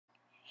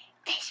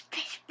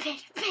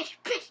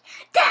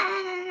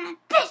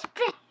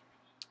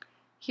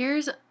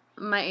Here's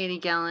my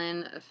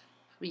 80-gallon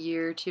a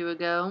year or two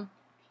ago.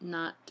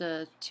 Not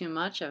too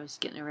much. I was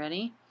getting it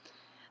ready.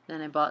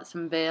 Then I bought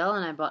some Veil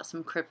and I bought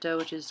some Crypto,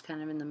 which is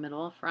kind of in the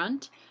middle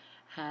front.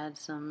 Had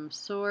some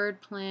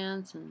sword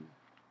plants, and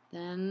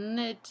then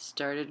it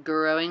started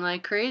growing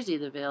like crazy.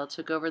 The Veil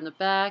took over in the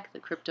back, the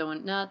Crypto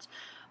went nuts,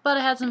 but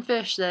I had some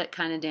fish that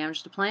kind of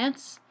damaged the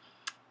plants.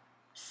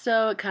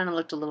 So it kind of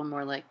looked a little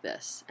more like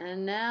this.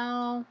 And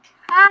now,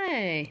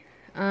 hi!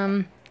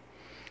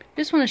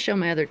 Just want to show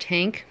my other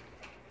tank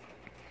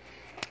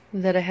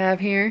that I have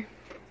here.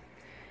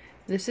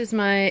 This is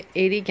my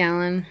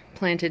 80-gallon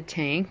planted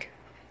tank,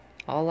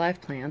 all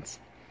live plants.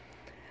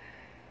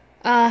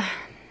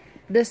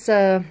 This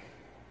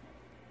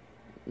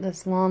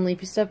long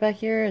leafy stuff back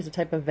here is a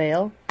type of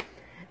Veil,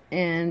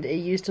 and it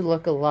used to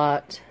look a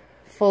lot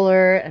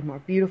fuller and more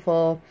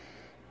beautiful,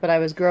 but I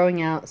was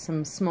growing out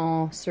some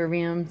small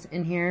Serviums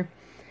in here,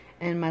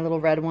 and my little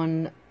red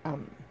one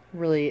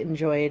really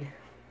enjoyed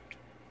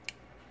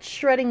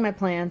shredding my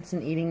plants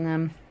and eating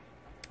them.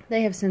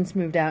 They have since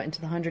moved out into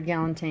the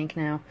 100-gallon tank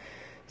now,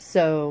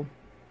 so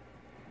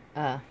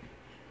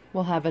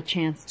we'll have a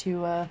chance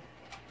to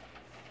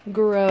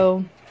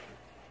grow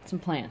some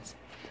plants.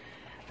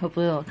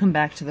 Hopefully they'll come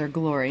back to their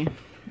glory.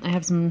 I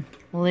have some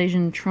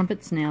Malaysian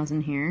trumpet snails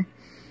in here.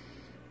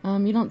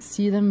 You don't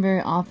see them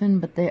very often,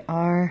 but they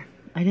are.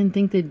 I didn't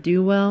think they'd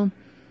do well,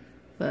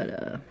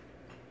 but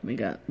we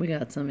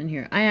got some in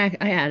here. I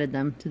added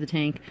them to the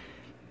tank.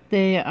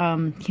 They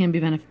can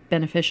be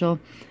beneficial.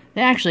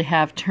 They actually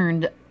have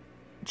churned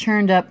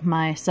up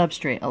my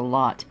substrate a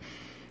lot.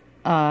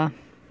 The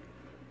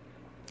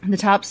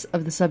tops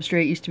of the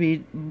substrate used to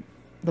be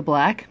the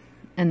black,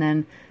 and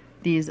then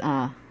these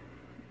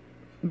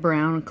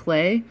brown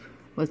clay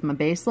was my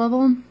base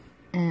level,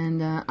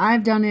 and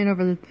I've done it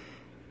over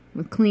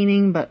with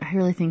cleaning, but I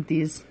really think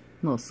these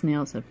little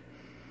snails have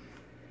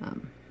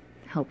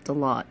helped a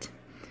lot.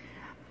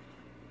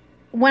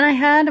 When I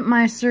had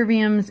my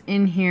Serviums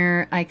in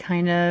here, I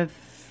kind of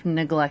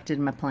neglected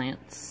my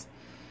plants.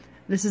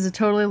 This is a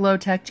totally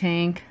low-tech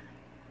tank.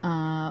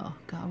 Oh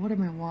god, what are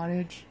my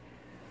wattage?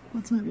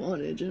 What's my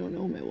wattage? I don't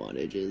know what my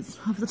wattage is.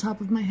 Off the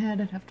top of my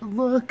head, I'd have to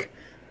look,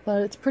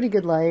 but it's pretty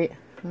good light.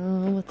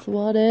 Oh, what's the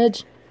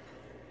wattage?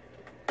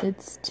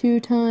 It's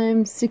 2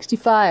 times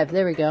 65.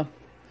 There we go.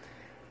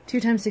 2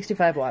 times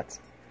 65 watts.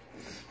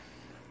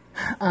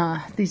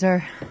 These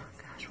are,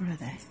 gosh, what are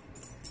they?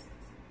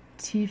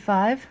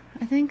 T5,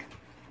 I think.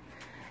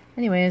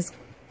 Anyways,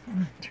 I'm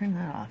gonna turn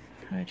that off.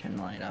 How do I turn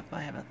the light off?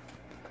 I have a,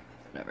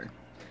 whatever.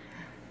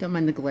 Don't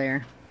mind the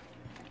glare.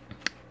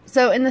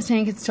 So in this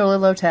tank, it's totally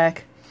low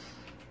tech.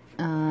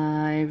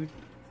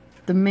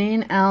 The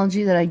main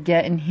algae that I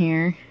get in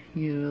here,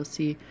 you'll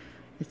see,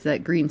 it's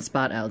that green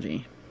spot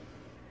algae.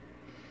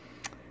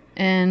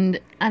 And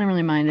I don't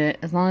really mind it.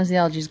 As long as the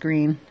algae's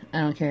green,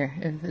 I don't care.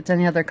 If it's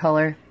any other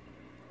color,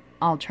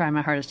 I'll try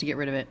my hardest to get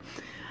rid of it.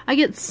 I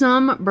get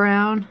some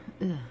brown,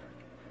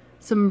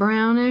 some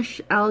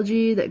brownish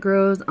algae that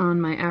grows on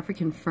my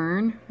African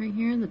fern right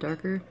here, the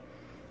darker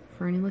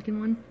ferny looking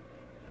one.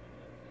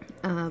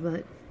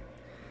 But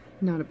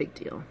not a big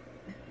deal.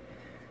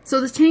 So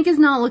this tank is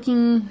not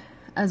looking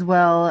as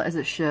well as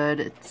it should.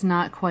 It's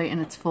not quite in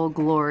its full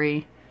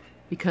glory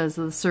because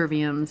of the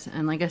Serviums,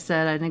 and like I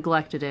said, I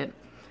neglected it.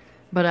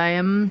 But I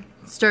am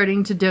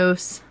starting to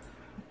dose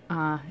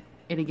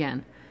it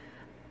again.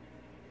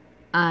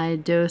 I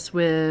dose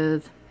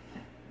with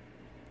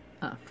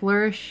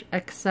Flourish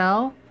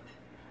XL.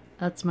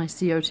 That's my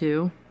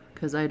CO2,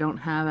 because I don't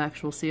have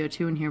actual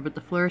CO2 in here, but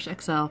the Flourish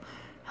XL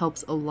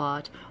helps a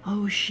lot.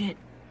 Oh shit!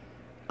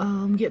 Oh,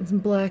 I'm getting some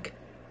black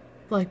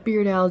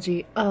beard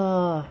algae.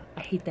 I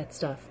hate that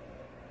stuff.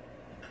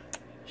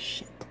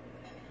 Shit.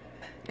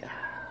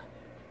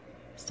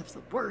 Stuff's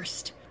the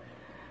worst.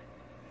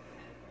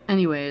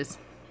 Anyways,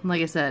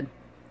 like I said,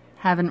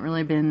 haven't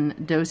really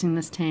been dosing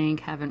this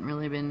tank, haven't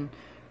really been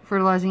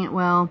fertilizing it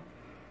well.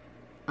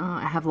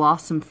 I have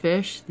lost some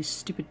fish. These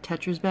stupid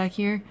tetras back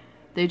here,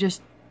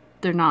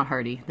 they're not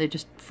hardy. They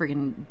just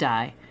friggin'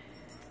 die.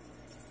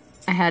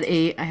 I had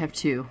 8, I have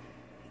 2.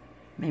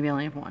 Maybe I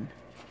only have 1.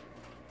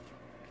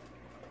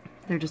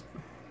 They're just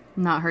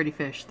not hardy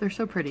fish. They're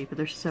so pretty, but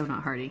they're so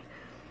not hardy.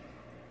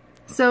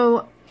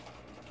 So,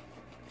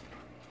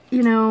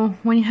 you know,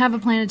 when you have a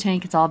planted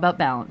tank, it's all about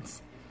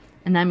balance.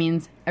 And that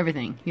means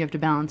everything. You have to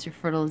balance your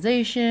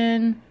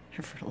fertilization.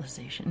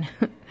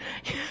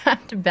 You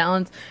have to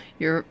balance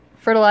your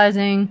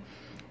fertilizing.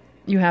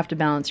 You have to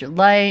balance your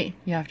light.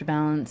 You have to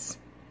balance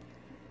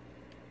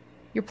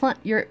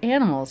your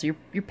animals, your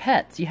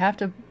pets. You have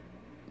to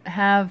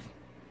have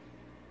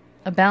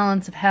a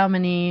balance of how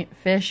many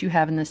fish you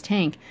have in this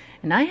tank.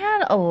 And I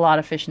had a lot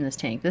of fish in this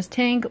tank. This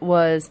tank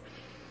was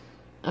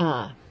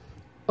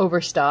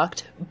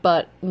overstocked,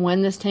 but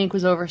when this tank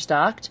was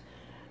overstocked,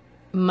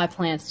 my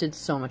plants did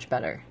so much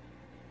better.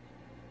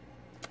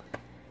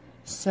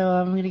 So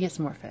I'm gonna get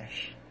some more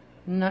fish.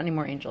 Not any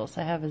more angels.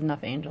 I have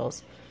enough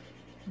angels.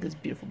 This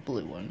beautiful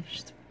blue one,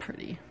 she's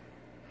pretty.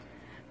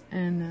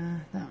 And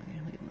that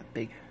one, look at my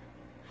big,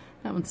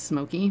 that one's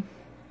Smoky.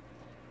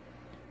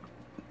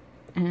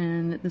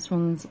 And this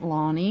one's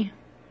Lonnie.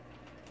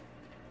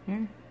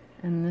 Here.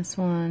 And this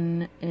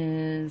one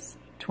is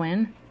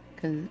Twin.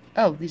 Cause,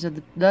 oh, these are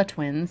the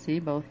twins. See,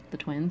 both the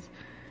twins.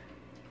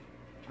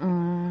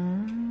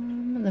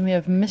 Then we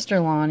have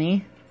Mr.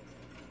 Lonnie.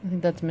 I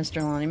think that's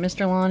Mr. Lonnie.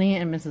 Mr. Lonnie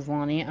and Mrs.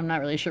 Lonnie. I'm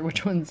not really sure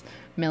which one's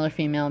male or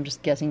female. I'm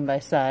just guessing by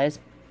size.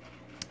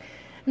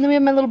 And then we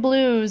have my little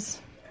blues.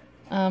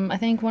 I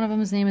think one of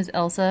them's name is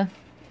Elsa.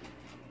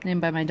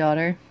 Named by my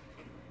daughter.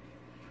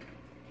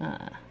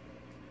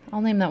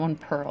 I'll name that one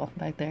Pearl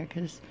back there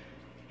because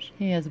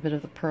she has a bit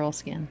of the pearl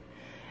skin.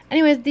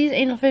 Anyways, these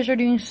angelfish are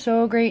doing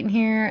so great in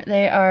here.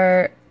 They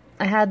are...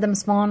 I had them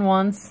spawn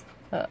once.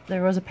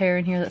 There was a pair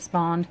in here that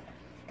spawned.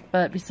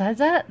 But besides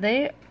that,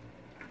 they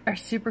are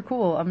super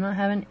cool. I'm not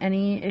having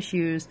any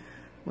issues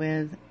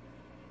with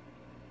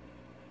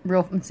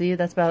real... See,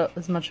 that's about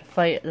as much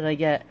fight that I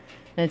get.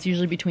 And it's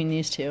usually between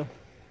these two.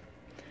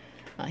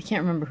 I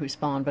can't remember who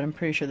spawned, but I'm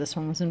pretty sure this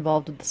one was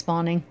involved with the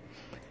spawning.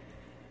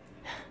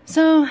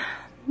 So,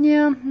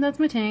 yeah, that's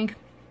my tank.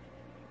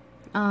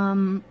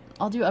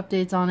 I'll do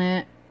updates on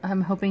it.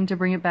 I'm hoping to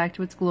bring it back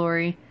to its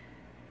glory.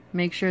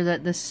 Make sure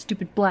that this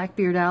stupid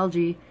blackbeard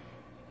algae,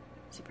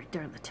 see right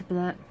there on the tip of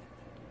that,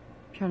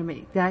 I'm trying to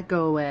make that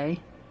go away.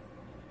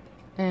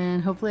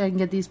 And hopefully I can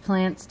get these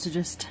plants to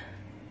just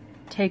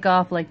take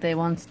off like they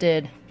once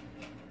did,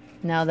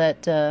 now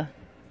that those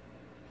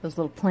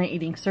little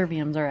plant-eating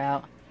serviums are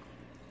out.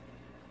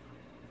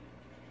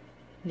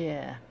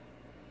 Yeah.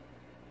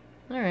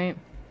 Alright,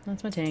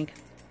 that's my tank.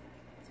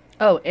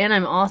 Oh, and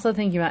I'm also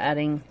thinking about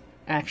adding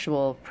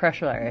actual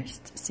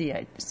pressurized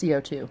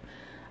CO2.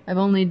 I've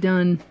only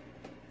done...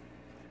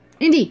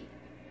 Indy!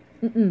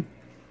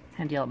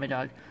 Had to yell at my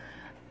dog.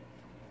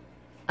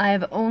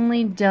 I've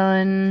only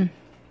done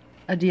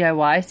a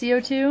DIY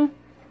CO2,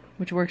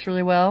 which works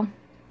really well,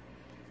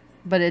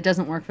 but it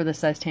doesn't work for this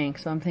size tank,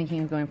 so I'm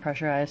thinking of going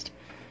pressurized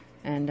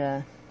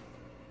and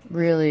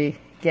really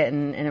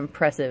getting an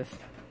impressive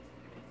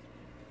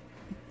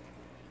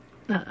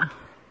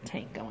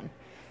tank going.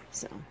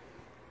 So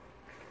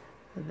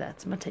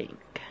that's my tank.